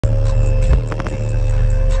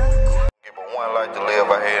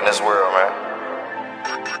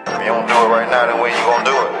do it right now, then when you gonna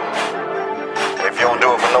do it? If you don't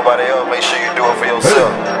do it for nobody else, make sure you do it for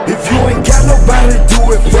yourself. If you ain't got nobody to do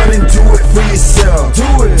it for, then do it for yourself. Do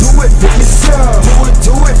it for yourself.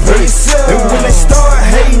 Do it for yourself. And when they start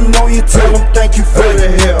hating on you, tell them thank you for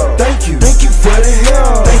the help. Thank you for the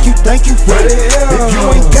help. Thank you for the help. If you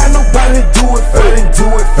ain't got nobody to do it for, then do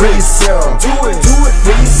it for yourself. Do it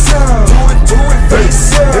for yourself. Do it for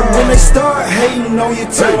yourself. And when they start hating on you,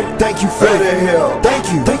 tell them thank you for the help.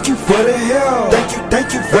 Thank you for the help.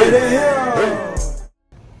 Thank you for the help.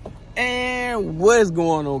 And what's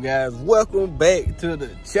going on, guys? Welcome back to the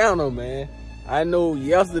channel, man. I know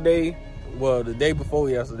yesterday, well, the day before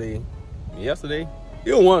yesterday, it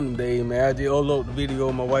was one of them days, man. I just uploaded the video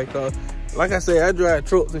on my white car. Like I say, I drive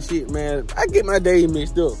trucks and shit, man. I get my day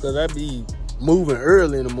mixed up because I be moving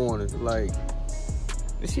early in the morning. Like,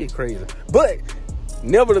 this shit crazy. But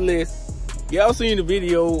nevertheless, y'all seen the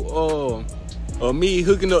video of me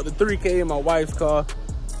hooking up the 3K in my wife's car.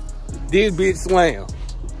 This bitch slammed.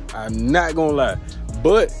 I'm not gonna lie.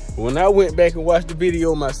 But when I went back and watched the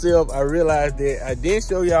video myself, I realized that I didn't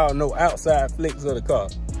show y'all no outside flicks of the car.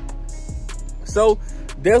 So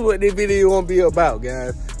that's what this video gonna be about,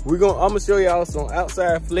 guys. I'm gonna show y'all some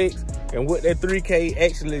outside flicks and what that 3K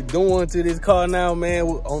actually doing to this car now, man,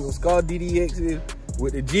 on the Skar DDXs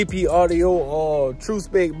with the GP audio true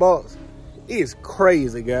spec box. It's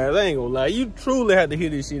crazy, guys. I ain't gonna lie. You truly have to hear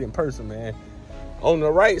this shit in person, man. On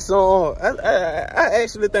the right song, I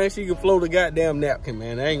actually think she could float a goddamn napkin,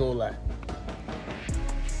 man. I ain't gonna lie.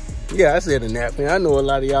 Yeah, I said a napkin. I know a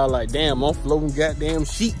lot of y'all like, damn, I'm floating goddamn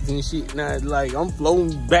sheets and shit. Now, like, I'm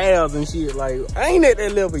floating baths and shit. Like, I ain't at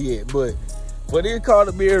that level yet, but for this car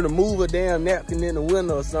to be able to move a damn napkin in the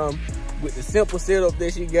winter or something, with the simple setup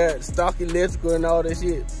that she got, stock electrical and all that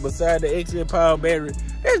shit, beside the XL power battery,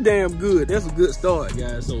 that's damn good. That's a good start,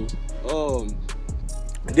 guys. So,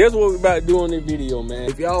 that's what we're about to do on this video, man.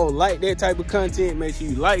 If y'all like that type of content, make sure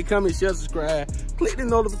you like, comment, share, subscribe, click the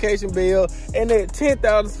notification bell. And at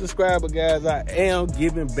 10,000 subscribers, guys, I am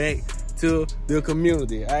giving back to the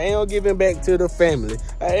community. I am giving back to the family.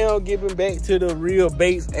 I am giving back to the real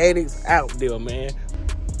bass addicts out there, man.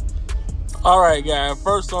 All right, guys,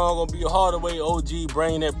 first song gonna be a Hardaway OG,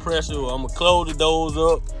 Bring That Pressure. I'm gonna close the doors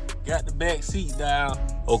up, got the back seat down.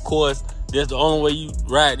 Of course, that's the only way you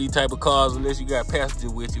ride these type of cars unless you got passenger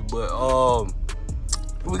with you. But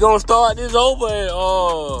we're gonna start this over and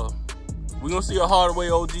we're gonna see a Hardaway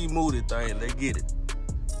OG Moody thing. Let's get it.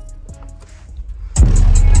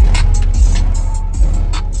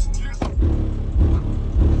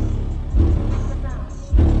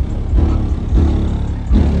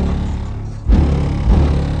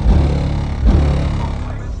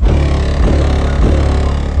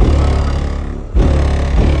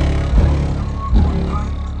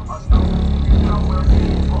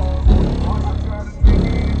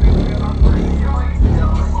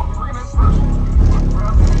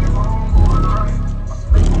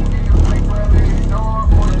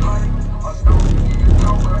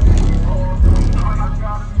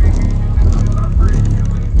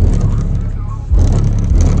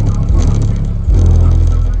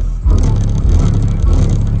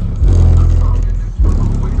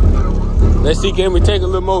 Let's see, can we take a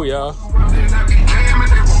little more, y'all?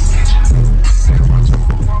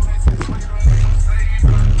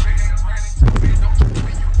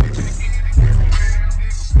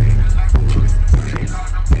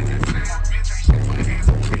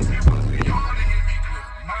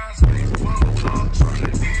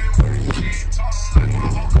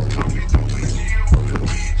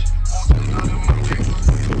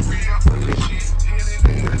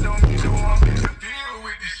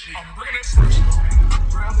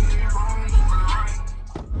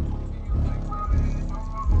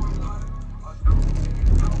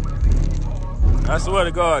 I swear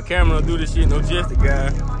to God, camera don't do this shit no justice,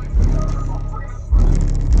 guys.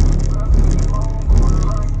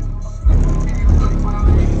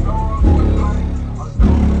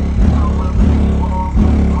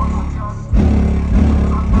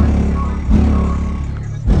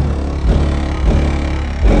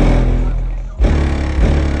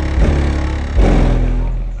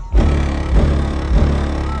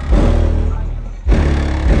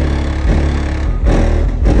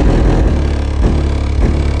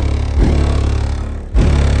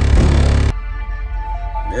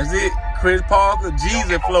 That's it. Chris Parker,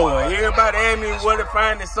 Jesus Floor. Everybody asked me where to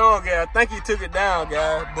find this song, guys. I think he took it down,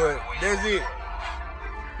 guys, but that's it.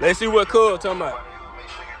 Let's see what Cole talking about.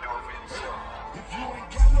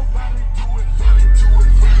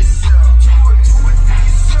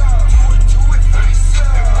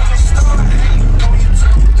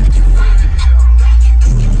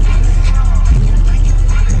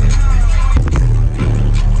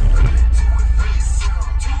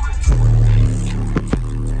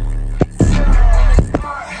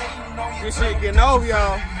 getting off,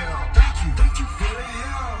 y'all.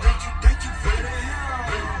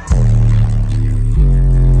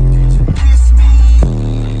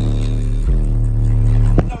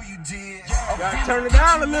 Gotta turn it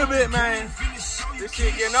down a little bit, man. This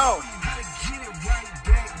shit getting off.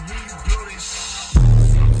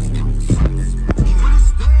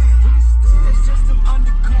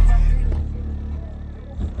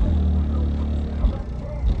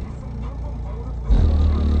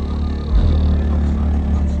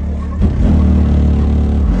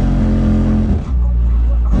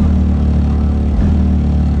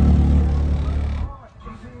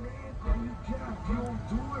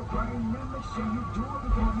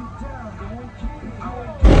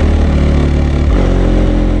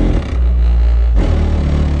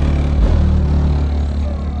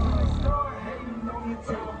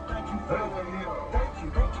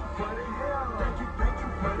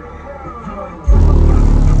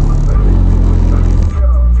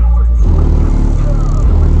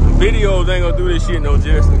 Videos ain't gonna do this shit no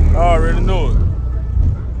justice. I already know it.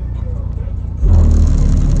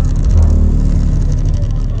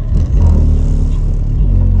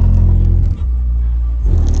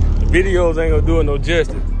 The videos ain't gonna do it no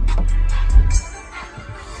justice.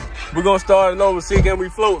 We're gonna start it over, see can we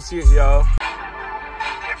float shit, y'all. If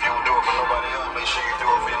you don't do it for nobody else, make sure you do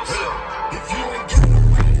it for yourself.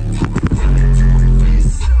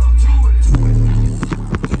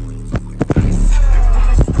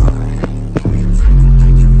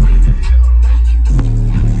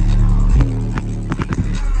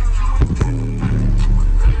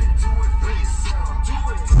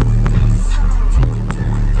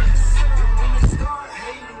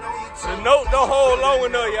 The note don't hold long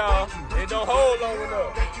enough, y'all. It don't hold long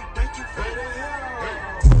enough.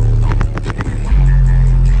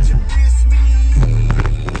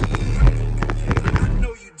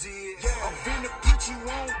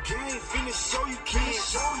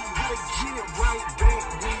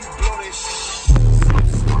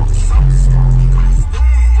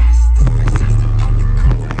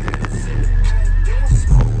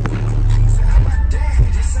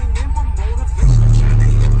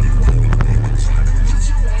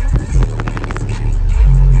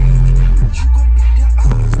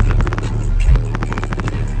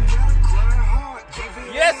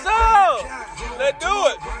 Let's do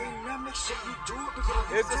it.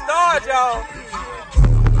 It's the start, y'all.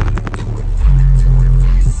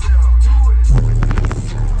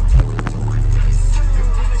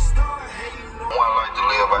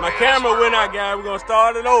 My camera went out, guys. We're gonna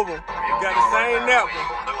start it over. You got the same network.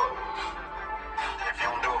 If you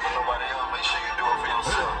don't do it for nobody else, make sure you do it for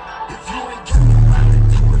yourself.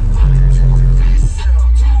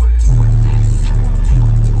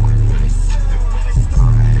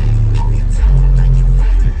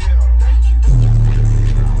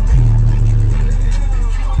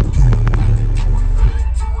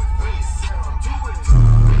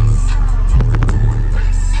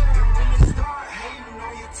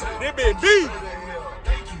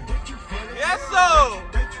 Yes, sir.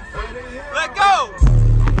 Let go.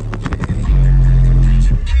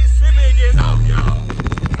 This been getting off, y'all.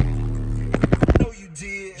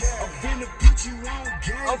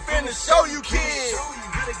 I'm finna show you, kids,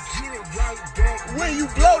 when you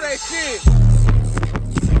blow that shit.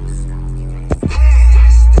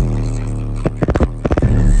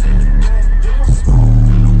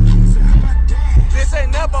 This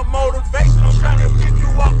ain't never motivation. I'm trying to pick you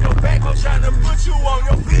off your back. I'm trying to put you on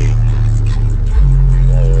your feet.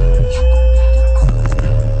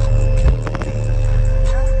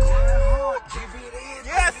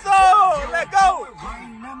 Yes, sir. Let go.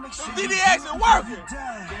 DDX is working.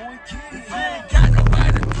 You ain't got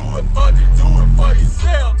nobody to do it for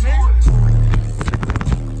yourself, nigga.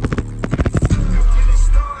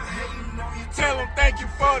 Tell them thank you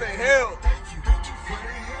for the help.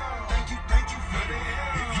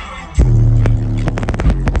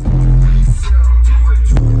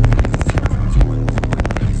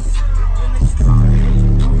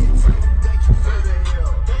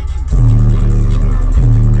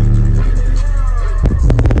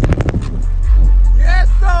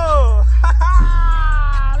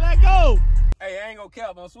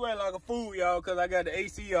 I'm sweating like a fool, y'all, because I got the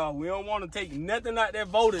AC off. We don't want to take nothing out that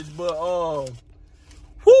voltage, but, whoo,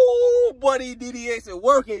 buddy, DDX is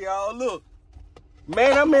working, y'all. Look,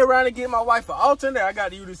 man, I'm here around to get my wife an alternator. I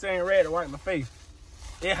got to use the same rag to wipe my face.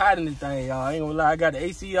 It hot in this thing, y'all. I ain't gonna lie, I got the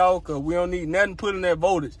AC off because we don't need nothing putting that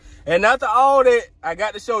voltage. And after all that, I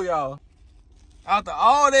got to show y'all. After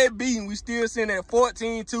all that beating, we still sitting at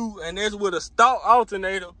 14.2, and that's with a stock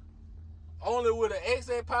alternator, only with an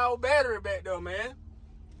XA power battery back there, man.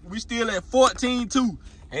 We still at 14-2.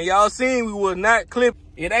 And y'all seen we will not clip.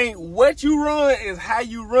 It ain't what you run, it's how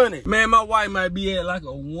you run it. Man, my wife might be at like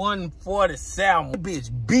a 147. Bitch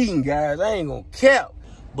beating, guys. I ain't gonna cap.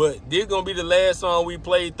 But this gonna be the last song we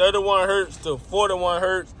played. 31 hertz to 41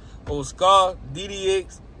 hertz on Skar,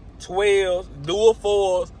 DDX, 12s, dual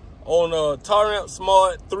 4s on Taramps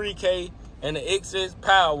Smart 3K and the XS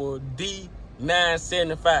Power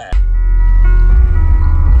D975.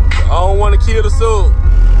 I don't wanna kill the sub.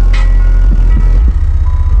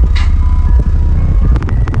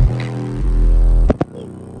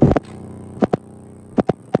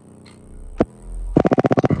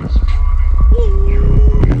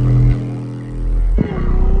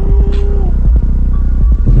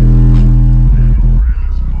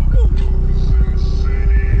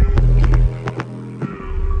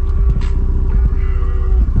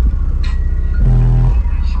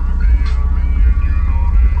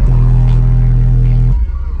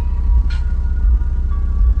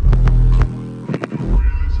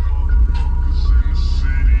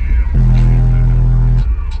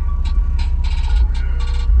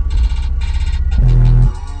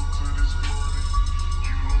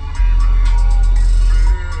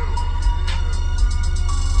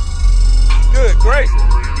 Gracious.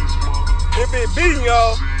 It been beating,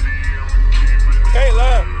 y'all. Can't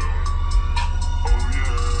lie.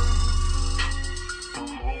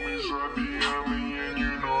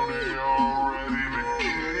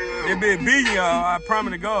 It been beating, y'all. I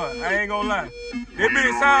promise to God. I ain't gonna lie. It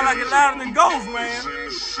been sound like it louder than Ghost, man.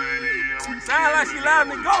 Sound like she louder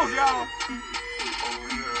than Ghost, y'all.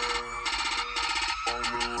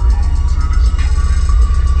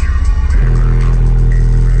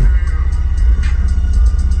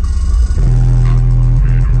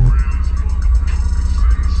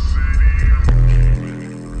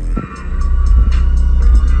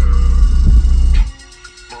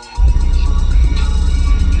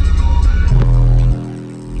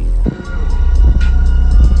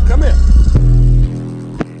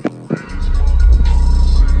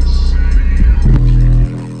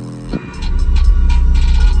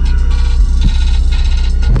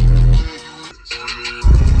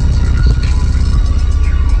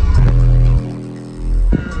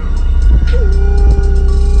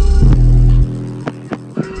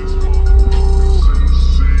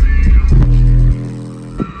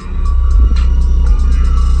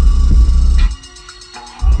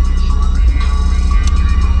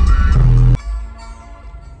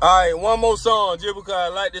 Alright, one more song, just because I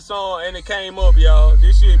like this song and it came up, y'all.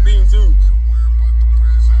 This shit beating too.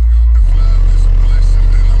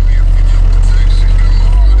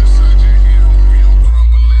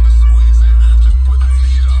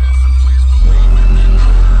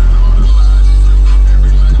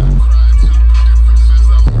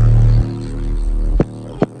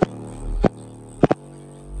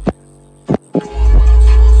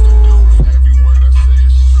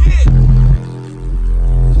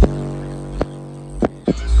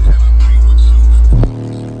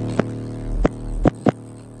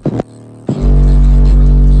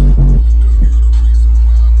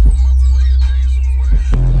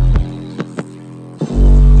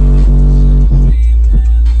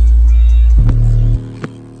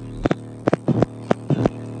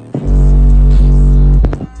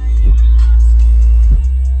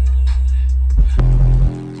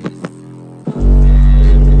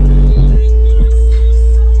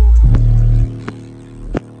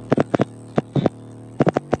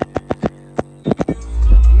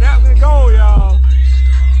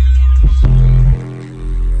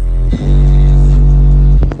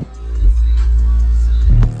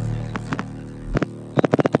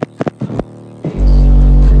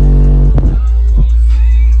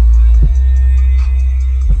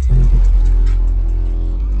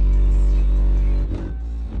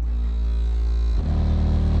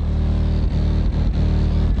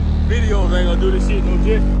 Videos ain't gonna do this shit no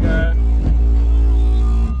justice, guys.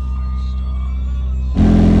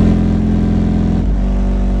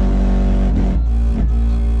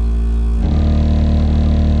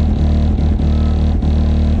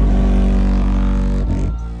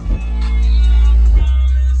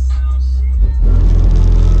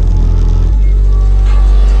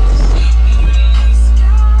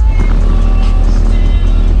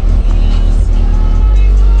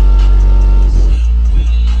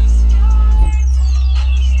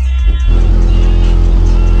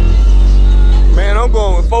 I'm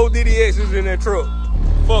going with 4 DDXs in that truck.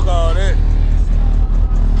 Fuck all that.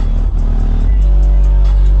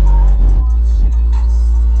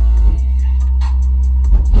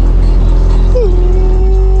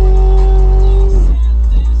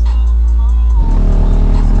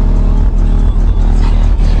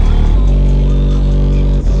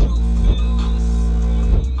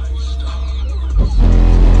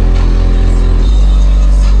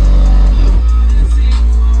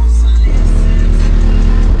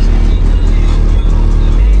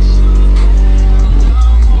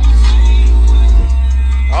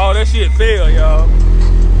 shit fell, y'all.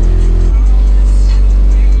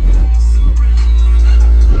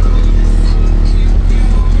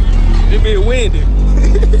 It been windy.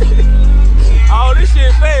 All this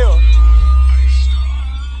shit fell.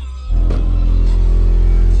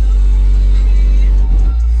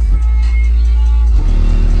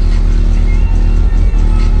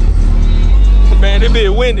 Man, it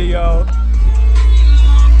been windy, y'all.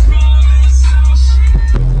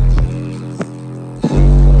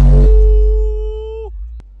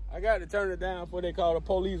 I got to turn it down before they call the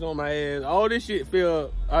police on my ass. All this shit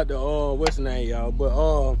fell out the what's the name, y'all? But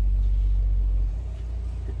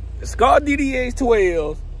Skar DDX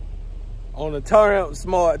 12 on the Taramps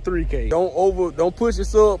Smart 3K. Don't push your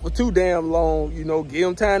sub for too damn long. You know, give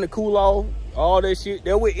them time to cool off. All that shit.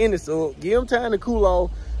 That way in the sub. Give them time to cool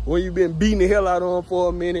off when you've been beating the hell out of them for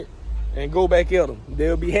a minute and go back at them.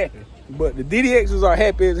 They'll be happy. But the DDXs are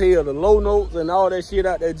happy as hell. The low notes and all that shit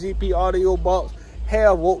out that GP audio box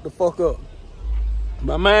have woke the fuck up.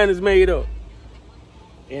 My mind is made up.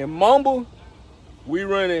 In Mumble, we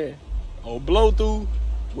running a blow through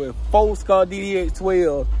with 4 Skar DDX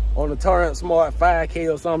 12 on the Taramps Smart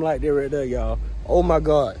 5K or something like that right there, y'all. Oh my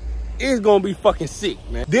God. It's gonna be fucking sick,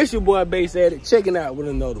 man. This your boy Bass Addict checking out with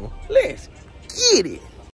another one. Let's get it.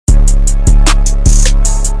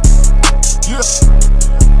 Yeah.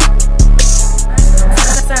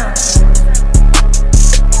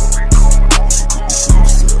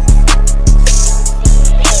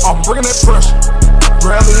 I'm bringing that pressure.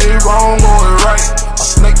 Whether it wrong or it right. A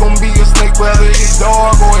snake gon' be a snake, whether it's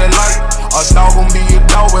dog or it light. A dog gon' be a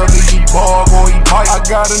dog, whether he bark or he bite. I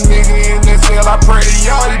got a nigga in that cell, I pray to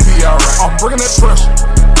y'all he be alright. I'm bringing that pressure.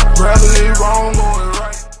 Whether it wrong or it right.